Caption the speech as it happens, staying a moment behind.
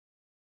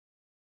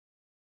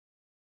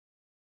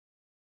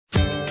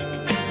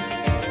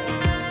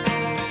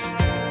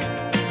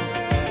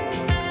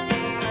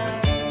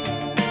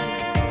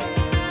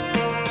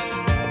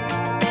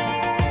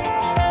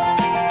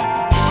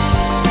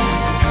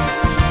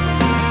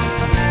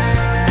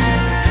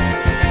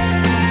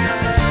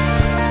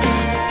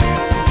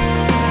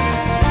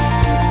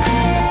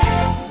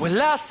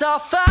saw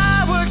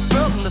fireworks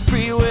from the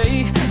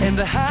freeway, and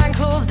behind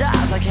closed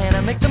eyes I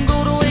cannot make them go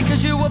away.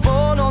 Cause you were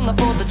born on the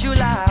 4th of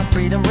July.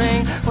 Freedom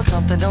ring, well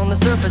something on the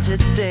surface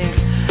it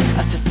stinks.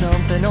 I see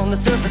something on the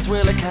surface,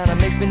 well it kinda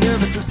makes me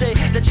nervous. Who say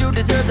that you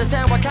deserve this,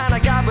 and what kind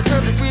of God would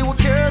serve this? We will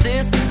cure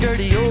this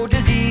dirty old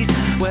disease.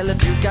 Well,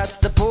 if you got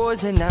the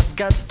poison, I've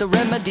got the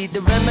remedy.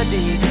 The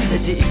remedy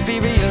is the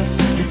experience.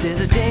 This is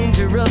a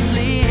dangerous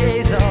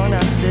liaison.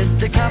 I says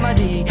the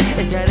comedy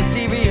is that it's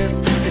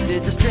serious. This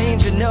is a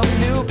strange enough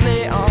new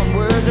play on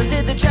words. I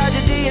said the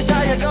tragedy is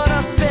how you're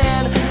gonna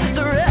spend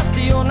the rest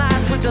of your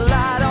nights with the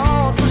light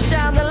on. So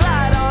shine the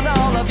light on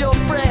all of your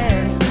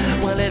friends.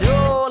 Well, it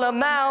all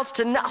amounts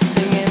to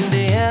nothing in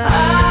the end.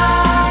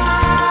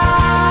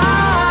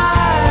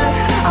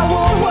 I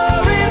won't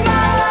worry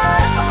my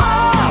life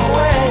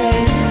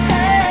away.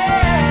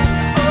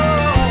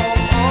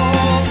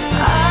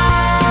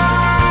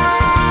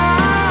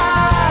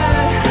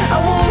 I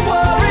won't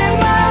worry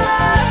my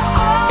life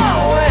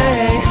away.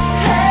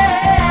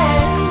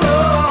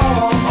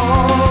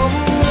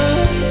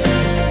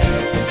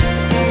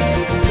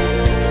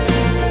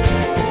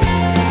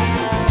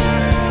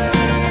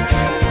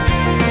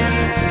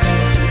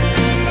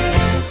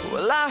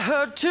 Well, I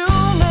heard two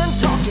men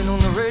talking on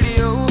the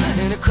radio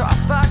in a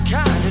crossfire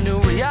kind of new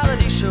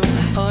reality show,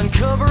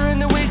 uncovering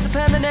the ways to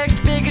plan the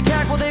next big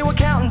attack. Well, they were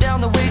counting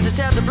down the ways to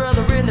stab the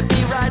brother in the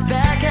be right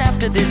back.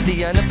 After this,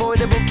 the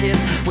unavoidable kiss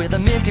with a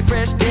minty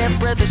fresh damp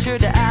breath that's sure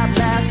to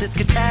outlast this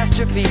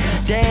catastrophe.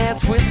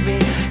 Dance with me,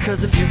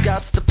 cause if you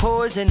got the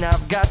poison,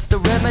 I've got the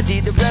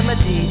remedy. The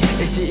remedy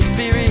is the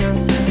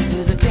experience. This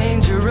is a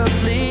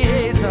dangerous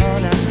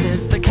liaison. I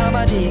says the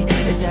comedy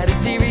is that it's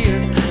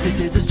serious. This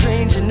is a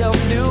strange enough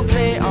new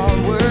play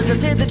on words. I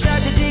said the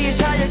tragedy is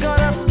how you're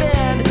gonna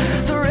spend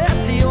the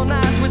rest of your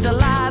nights with the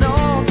light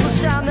on. So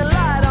shine the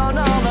light on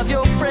all of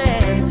your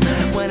friends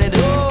when it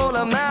all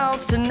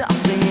amounts to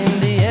nothing in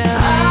the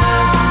end.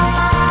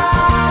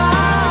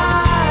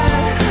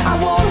 I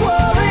won't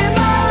worry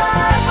my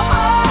life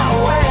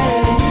away.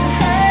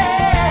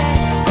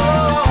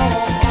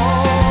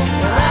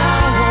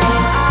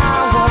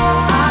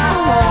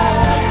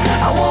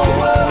 I won't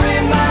worry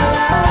my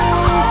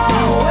life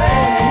away.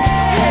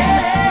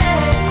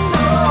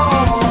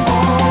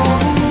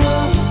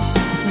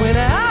 When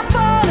I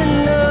fall in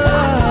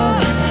love,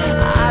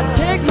 I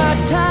take my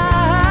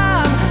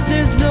time.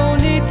 There's no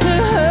need to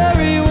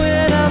hurry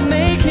when I'm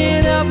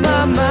making up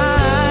my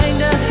mind.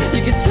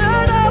 You can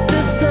turn off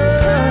the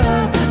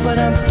sun, but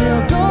I'm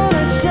still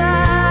gonna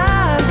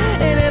shine.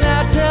 And then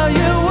I'll tell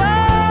you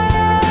why.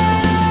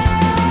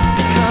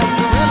 Because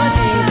the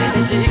remedy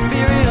is the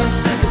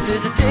experience. This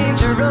is a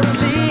dangerous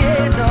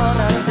liaison.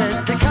 I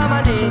says the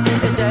comedy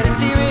is that it's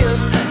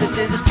serious. This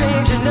is a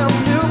strange enough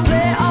new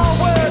play on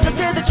words. I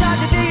said the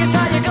tragedy is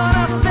how you're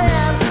gonna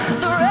spend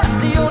the rest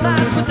of your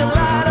nights with the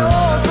light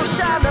on. So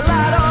shine the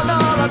light on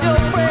all of your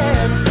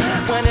friends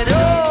when it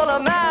all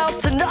amounts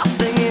to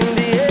nothing in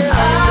the end.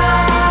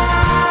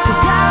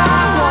 'Cause I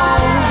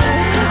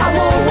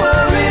won't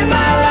worry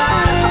my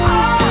life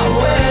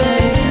away.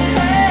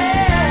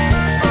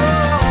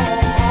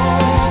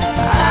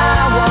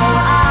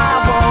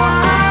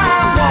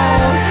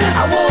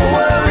 I won't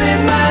worry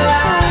my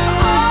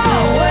life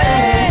away.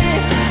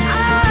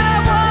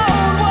 I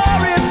won't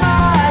worry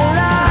my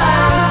life.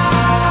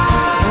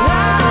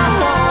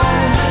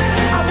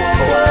 I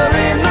won't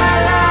worry my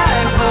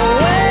life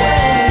away.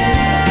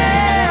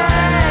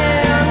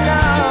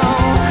 No,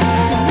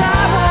 'cause I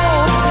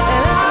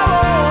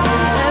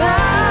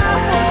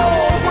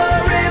won't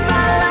worry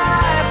my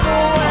life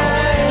away.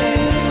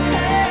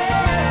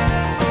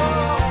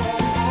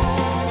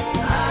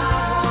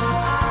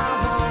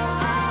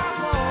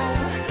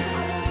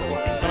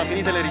 Sono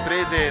finite le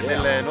riprese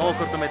del nuovo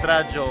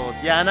cortometraggio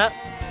Diana.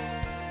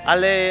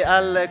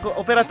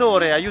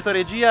 Operatore, aiuto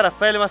regia,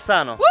 Raffaele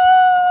Massano.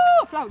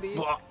 Applaudi.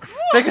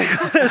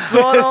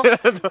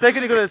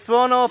 Tecnico del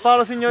suono,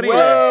 Paolo Signorile.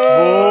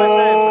 Come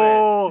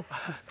sempre.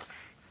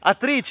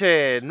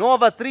 Attrice,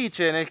 nuova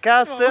attrice nel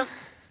cast,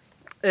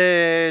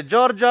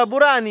 Giorgia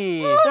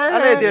Burani. A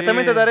lei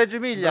direttamente da Reggio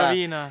Emilia.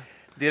 Bravina.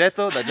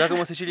 Diretto da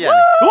Giacomo Siciliani.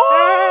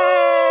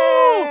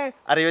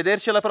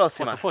 Arrivederci alla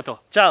prossima.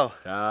 Foto. Ciao.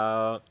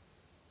 Ciao.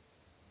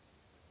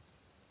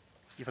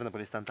 Io prendo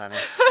per l'istantanea.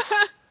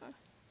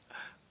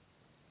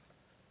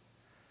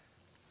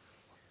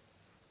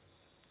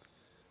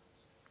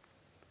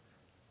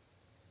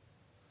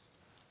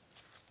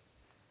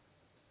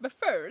 But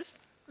first,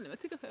 let me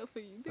take a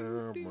selfie.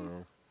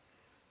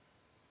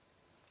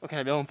 Ok, ne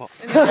abbiamo un po'.